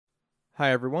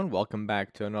Hi everyone, welcome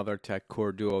back to another Tech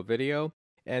Core Duo video.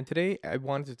 And today I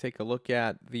wanted to take a look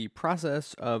at the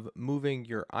process of moving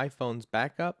your iPhone's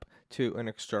backup to an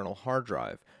external hard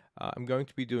drive. I'm going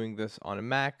to be doing this on a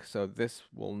Mac, so this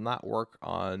will not work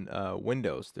on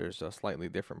Windows. There's a slightly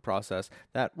different process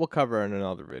that we'll cover in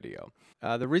another video.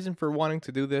 The reason for wanting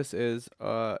to do this is,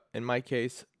 in my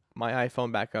case, my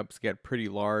iPhone backups get pretty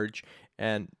large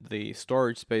and the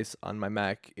storage space on my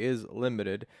Mac is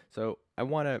limited, so I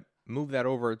want to move that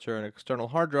over to an external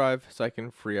hard drive so I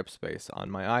can free up space on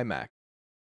my iMac.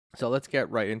 So let's get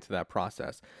right into that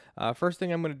process. First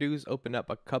thing I'm going to do is open up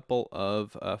a couple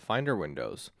of Finder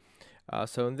windows.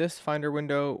 So in this Finder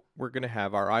window, we're going to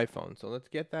have our iPhone. So let's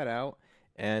get that out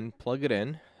and plug it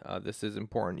in. This is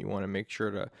important. You want to make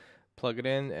sure to plug it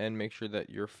in and make sure that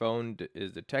your phone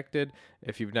is detected.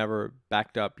 If you've never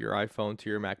backed up your iPhone to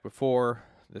your Mac before,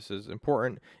 this is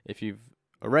important. If you've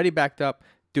already backed up,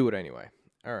 do it anyway.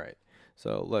 All right,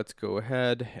 so let's go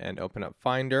ahead and open up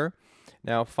Finder.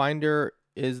 Now, Finder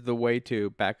is the way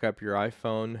to back up your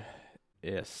iPhone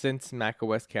since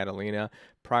macOS Catalina.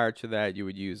 Prior to that, you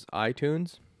would use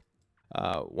iTunes.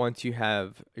 Once you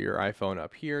have your iPhone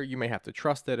up here, you may have to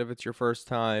trust it if it's your first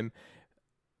time.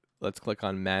 Let's click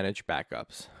on Manage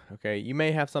Backups. Okay, you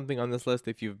may have something on this list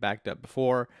if you've backed up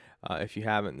before. If you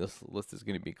haven't, this list is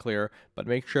going to be clear, but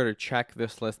make sure to check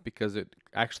this list because it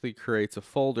actually creates a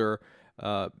folder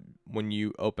when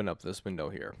you open up this window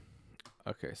here.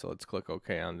 Okay, so let's click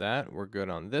OK on that. We're good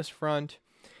on this front.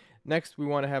 Next, we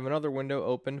want to have another window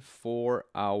open for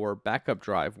our backup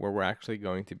drive where we're actually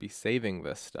going to be saving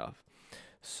this stuff.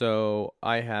 So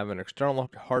I have an external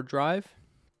hard drive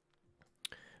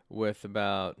with it's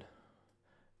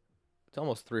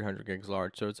almost 300 gigs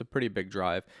large, so it's a pretty big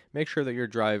drive. Make sure that your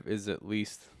drive is at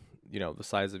least, the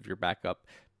size of your backup,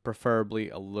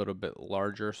 preferably a little bit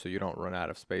larger so you don't run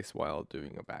out of space while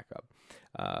doing a backup.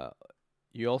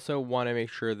 You also want to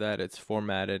make sure that it's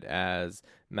formatted as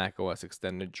macOS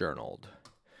Extended Journaled.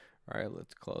 All right,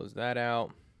 let's close that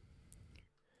out.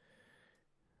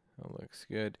 That looks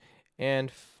good.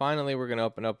 And finally, we're going to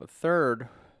open up a third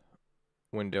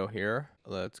window here.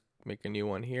 Let's make a new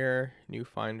one here, new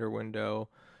Finder window,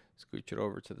 scooch it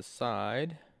over to the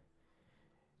side.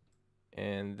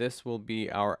 And this will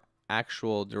be our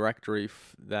actual directory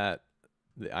that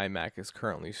the iMac is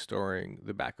currently storing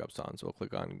the backups on. So we'll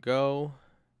click on Go.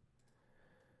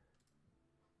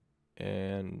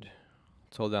 And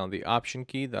let's hold down the Option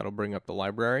key. That'll bring up the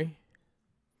library.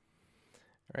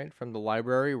 All right, from the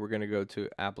library, we're going to go to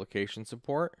Application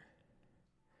Support.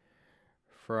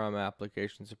 From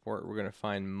Application Support, we're going to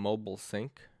find Mobile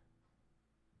Sync.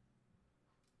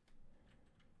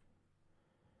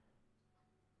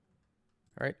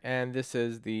 All right, and this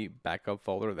is the backup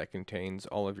folder that contains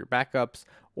all of your backups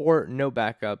or no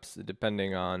backups,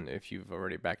 depending on if you've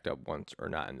already backed up once or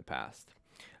not in the past.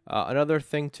 Another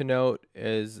thing to note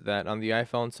is that on the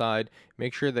iPhone side,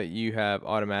 make sure that you have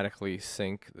automatically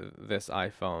sync this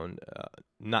iPhone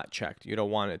not checked. You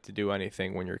don't want it to do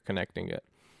anything when you're connecting it.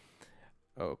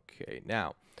 Okay,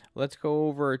 now let's go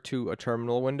over to a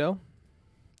terminal window.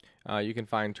 You can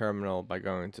find terminal by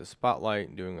going to Spotlight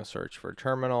and doing a search for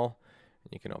terminal.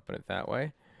 You can open it that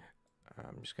way.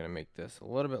 I'm just going to make this a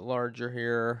little bit larger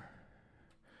here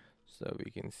so we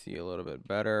can see a little bit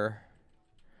better.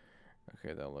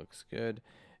 Okay, that looks good.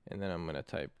 And then I'm going to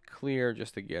type clear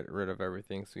just to get rid of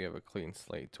everything so we have a clean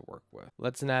slate to work with.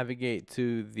 Let's navigate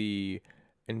to the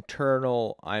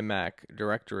internal iMac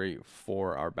directory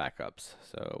for our backups.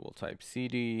 So we'll type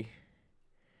cd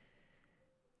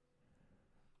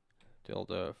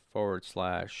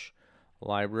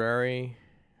 /library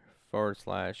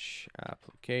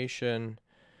 /application. Then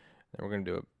we're going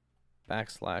to do a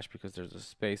backslash because there's a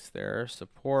space there.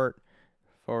 Support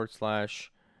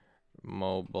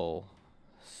 /mobile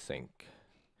sync.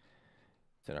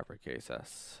 It's an uppercase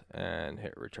S, and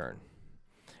hit return.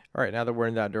 All right, now that we're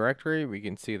in that directory, we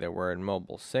can see that we're in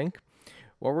mobile sync.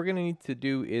 What we're going to need to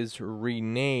do is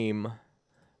rename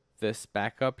this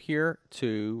backup here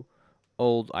to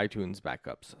old iTunes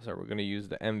backups. So we're going to use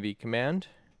the mv command.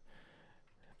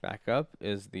 Backup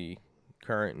is the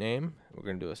current name. We're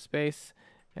going to do a space,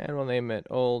 and we'll name it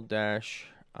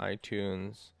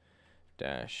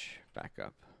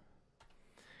old-iTunes-backup.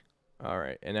 All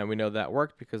right, and now we know that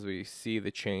worked because we see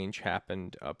the change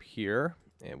happened up here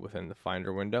within the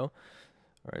Finder window.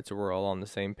 All right, so we're all on the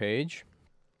same page.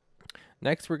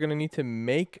 Next, we're going to need to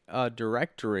make a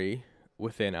directory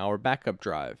within our backup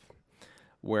drive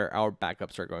where our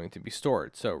backups are going to be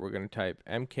stored. So we're going to type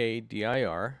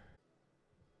mkdir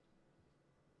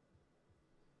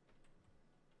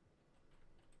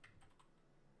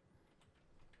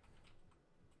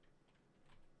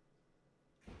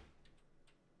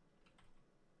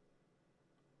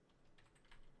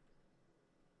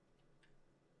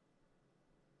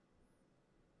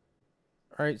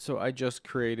Alright, so I just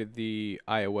created the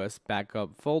iOS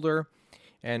backup folder,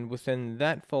 and within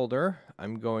that folder,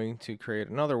 I'm going to create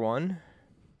another one.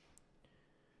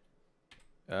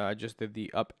 I just did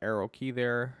the up arrow key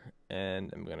there,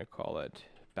 and I'm going to call it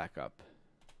backup.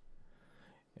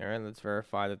 Alright, let's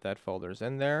verify that that folder is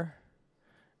in there.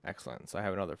 Excellent. So I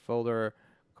have another folder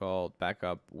called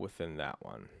backup within that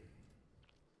one.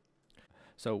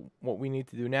 So what we need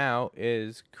to do now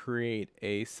is create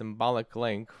a symbolic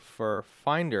link for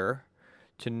Finder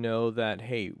to know that,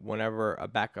 hey, whenever a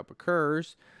backup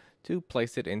occurs, to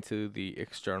place it into the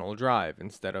external drive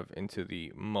instead of into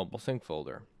the mobile sync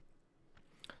folder.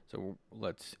 So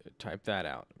let's type that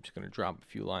out. I'm just going to drop a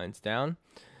few lines down.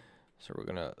 So we're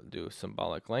going to do a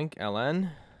symbolic link,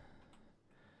 ln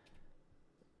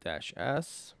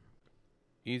 -s.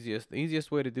 The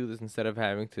easiest way to do this, instead of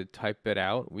having to type it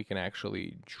out, we can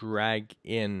actually drag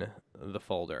in the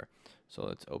folder. So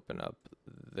let's open up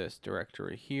this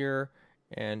directory here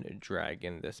and drag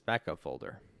in this backup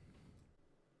folder.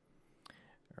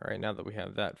 All right, now that we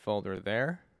have that folder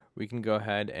there, we can go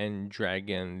ahead and drag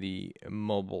in the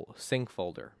mobile sync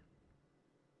folder.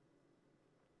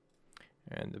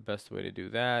 And the best way to do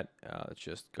that, let's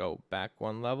just go back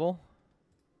one level.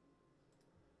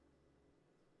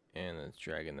 And let's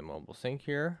drag in the mobile sync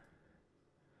here.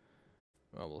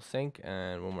 Mobile sync,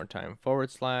 and one more time, /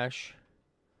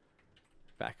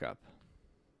 backup.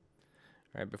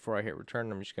 All right, before I hit return,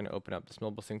 I'm just going to open up this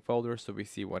mobile sync folder so we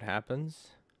see what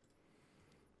happens.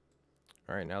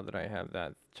 All right, now that I have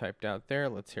that typed out there,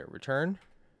 let's hit return.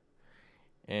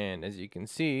 And as you can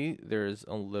see, there's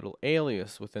a little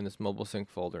alias within this mobile sync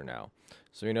folder now.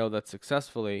 So we know that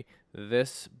successfully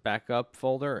this backup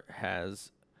folder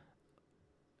has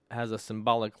a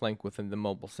symbolic link within the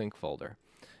mobile sync folder.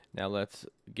 Now let's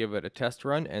give it a test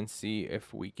run and see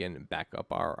if we can back up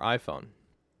our iPhone.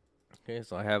 Okay,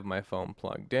 so I have my phone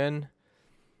plugged in,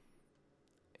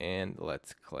 and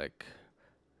let's click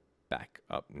back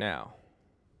up now.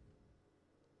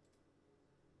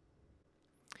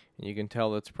 And you can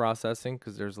tell it's processing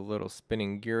because there's a little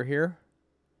spinning gear here.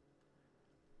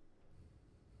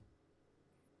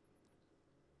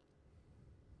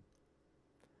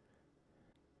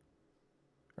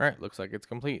 All right, looks like it's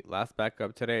complete. Last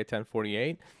backup today at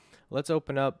 10:48. Let's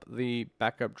open up the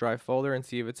backup drive folder and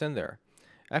see if it's in there.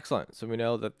 Excellent. So we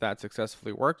know that that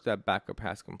successfully worked. That backup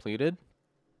has completed.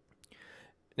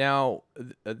 Now,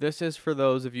 this is for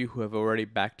those of you who have already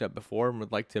backed up before and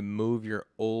would like to move your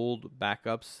old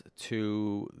backups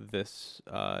to this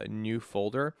new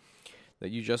folder that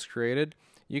you just created.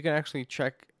 You can actually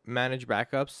check manage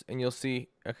backups and you'll see,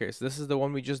 okay, so this is the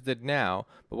one we just did now,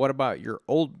 but what about your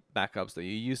old backups that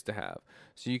you used to have?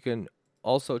 So you can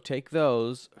also take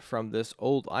those from this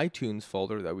old iTunes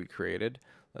folder that we created.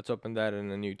 Let's open that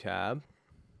in a new tab.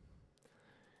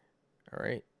 All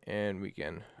right, and we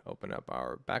can open up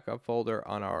our backup folder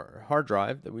on our hard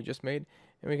drive that we just made,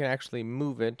 and we can actually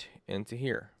move it into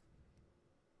here.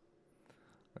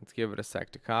 Let's give it a sec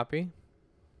to copy.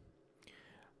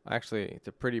 Actually, it's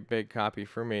a pretty big copy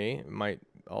for me. It might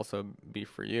also be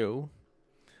for you.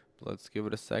 Let's give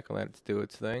it a sec and let it do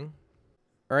its thing.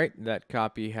 All right, that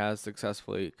copy has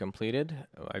successfully completed.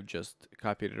 I've just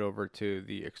copied it over to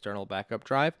the external backup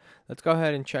drive. Let's go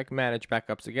ahead and check manage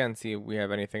backups again, see if we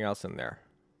have anything else in there.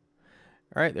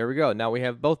 All right, there we go. Now we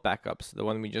have both backups, the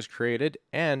one we just created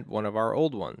and one of our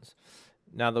old ones.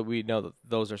 Now that we know that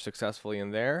those are successfully in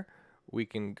there, we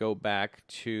can go back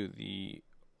to the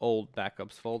old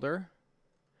backups folder,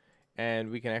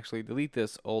 and we can actually delete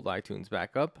this old iTunes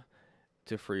backup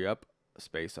to free up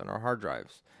space on our hard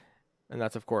drives. And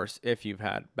that's, of course, if you've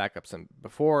had backups in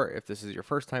before. If this is your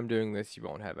first time doing this, you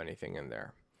won't have anything in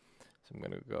there. So I'm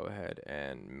going to go ahead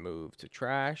and move to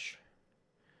trash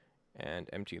and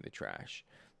empty the trash.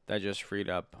 That just freed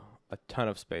up a ton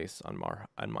of space on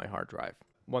my hard drive.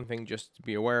 One thing just to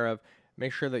be aware of,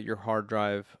 make sure that your hard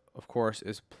drive, of course,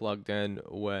 is plugged in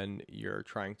when you're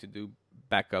trying to do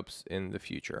backups in the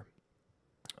future.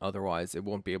 Otherwise, it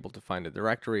won't be able to find a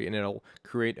directory, and it'll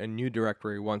create a new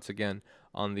directory once again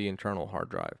on the internal hard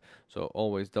drive. So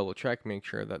always double check, make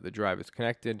sure that the drive is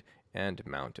connected and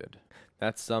mounted.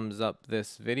 That sums up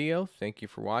this video. Thank you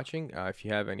for watching. If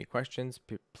you have any questions,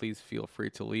 please feel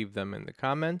free to leave them in the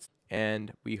comments,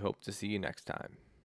 and we hope to see you next time.